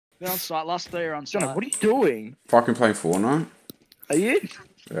They're on site. Last 3 are on site. Jono, what are you doing? Fucking playing Fortnite. Are you?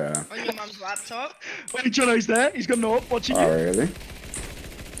 Yeah. On your mum's laptop. Wait, Jono's there. He's got an AWP watching Oh, you. really?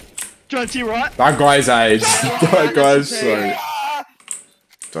 Jono, to your right. That guy's age. That guy's so...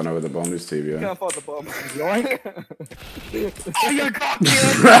 Don't know where the bomb is, TV. Can't find the bomb. Yoink. Oh, you got me.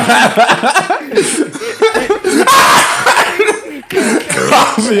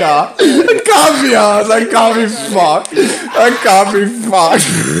 Caviar! Caviar! That can't be fucked! That can't be fucked!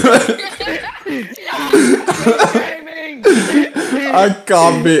 I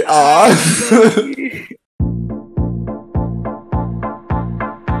can't be arsed!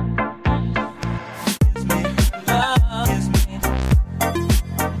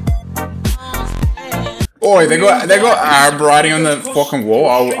 Oi, they got Arab writing on the fucking wall.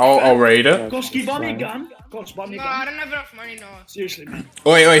 I'll read it. Koski, buy me a gun. Koski, buy me a No, gun. I don't have enough money, no. Seriously, man.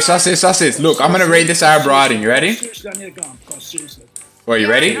 Oi, suss this. Look, I'm gonna read this Arab writing. You ready? Seriously, I need a gun. Koski, seriously. Oi, you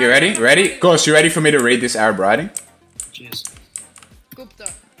ready? You ready? Ready? Gosh, you ready for me to read this Arab writing? Cheers.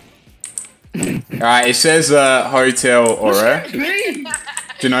 Gupta. Alright, it says Hotel Ore. Do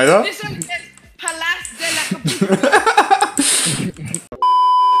you know that? This one says Palace de la Capital.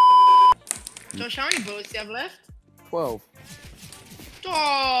 Josh, how many bullets do you have left? 12.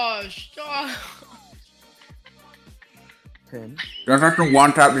 Josh! 10. Just have to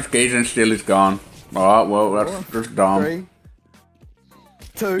one tap this gauge and still it's gone. Alright, well, that's just dumb. 3.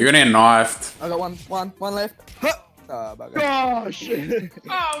 2. You're gonna get knifed. I got one left. Oh, bugger. Gosh.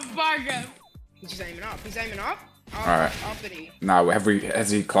 Oh, bugger! He's just aiming up. He's aiming up. Oh, Alright. Uppity. No,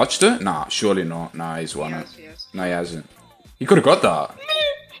 has he clutched it? Nah, surely not. Nah, he's won it. Yes. No, he hasn't. He could have got that.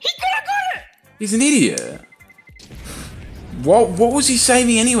 He could have got it! He's an idiot. What was he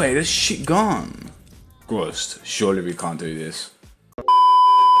saving anyway? This shit gone. Ghost, surely we can't do this.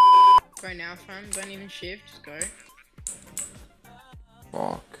 Go now, fam. Don't even shift. Just go.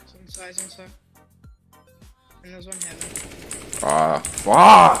 Fuck. It's on side. And there's one heaven. Ah,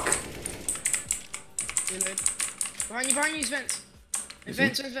 fuck! Reload. Behind you, vents.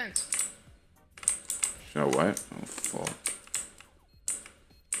 Vents. No, wait. Oh, fuck.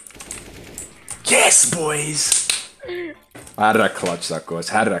 Yes, boys! How did I clutch that, guys?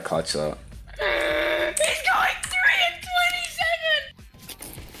 How did I clutch that? He's going 3 and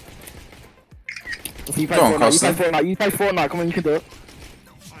 27! You play Go on, Fortnite. You play Fortnite. Come on, you can do it.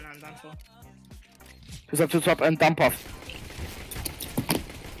 Oh no, I'm done for. Just up to the top and dump off.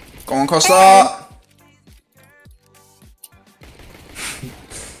 Go on, Costa!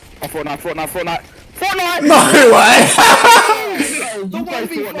 Oh, Fortnite. No way! You play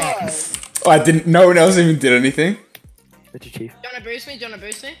Fortnite. I didn't. No one else even did anything. That's your chief. Jono boost me.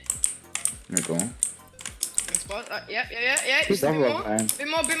 Yeah, go on. Good spot. Yeah. Just a Good bit job, more. man. Bit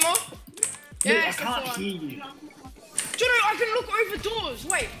more. Dude, Yeah, I that's the can't one. hear you. Jono, I can look over doors.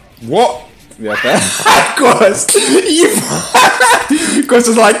 Wait. What? Yeah, that. Ghost! You. Ghost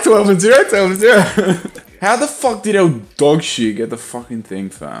was like 12 and 0. How the fuck did our dog shit get the fucking thing,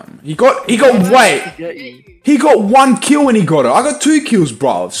 fam? He got wait! He got 1 kill when he got it. I got 2 kills,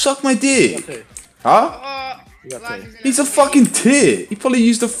 bro. Suck my dick. Huh? He's a fucking tit. He probably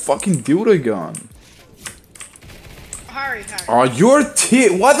used a fucking dildo gun. Harry. Oh, you're a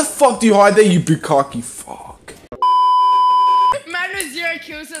tit. Why the fuck do you hide there, you big cocky fuck? Man with 0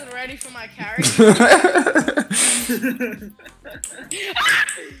 kills is ready for my carry.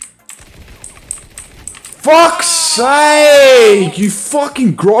 Fuck's sake! You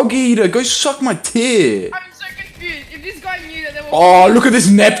fucking grog eater. Go suck my tit. I'm so confused. If this guy knew that there were... Oh, look at this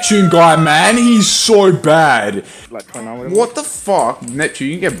Neptune guy, man. He's so bad. Like 29. What the fuck? Neptune,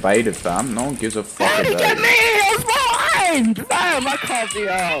 you can get baited, fam. No one gives a fuck about Get me! it. I was behind! Damn, I can't be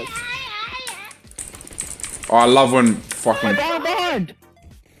out. Oh, I love when fucking... Behind!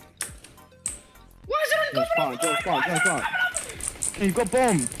 Why is it on Just fine. You've got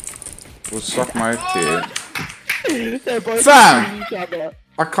bomb. Will suck my tit. They're both Fam! each other.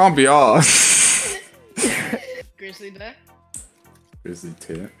 I can't be arsed. Grizzly there. Grizzly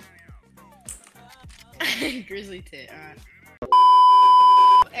tit. Grizzly tit, alright.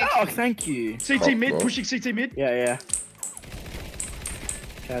 Oh, thank you. CT mid, bro. pushing CT mid. Yeah.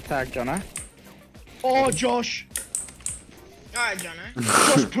 Can I tag Jono? Oh, Josh. Alright, Jono.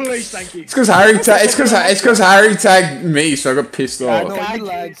 Josh, please, thank you. It's because Harry tagged me, so I got pissed off. no. I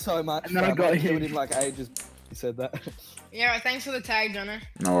lagged so much. And then I got him. in like ages. You said that. Yeah, right, thanks for the tag, Jono.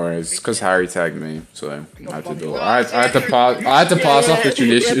 No worries, it's because Harry tagged me, so I had to do it. Well, I had to pass. I had to pass off the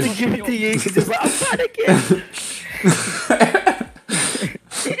You have to tradition. give it to you because it's like, I'm panicking.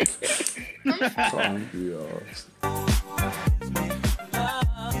 Can't be arsed.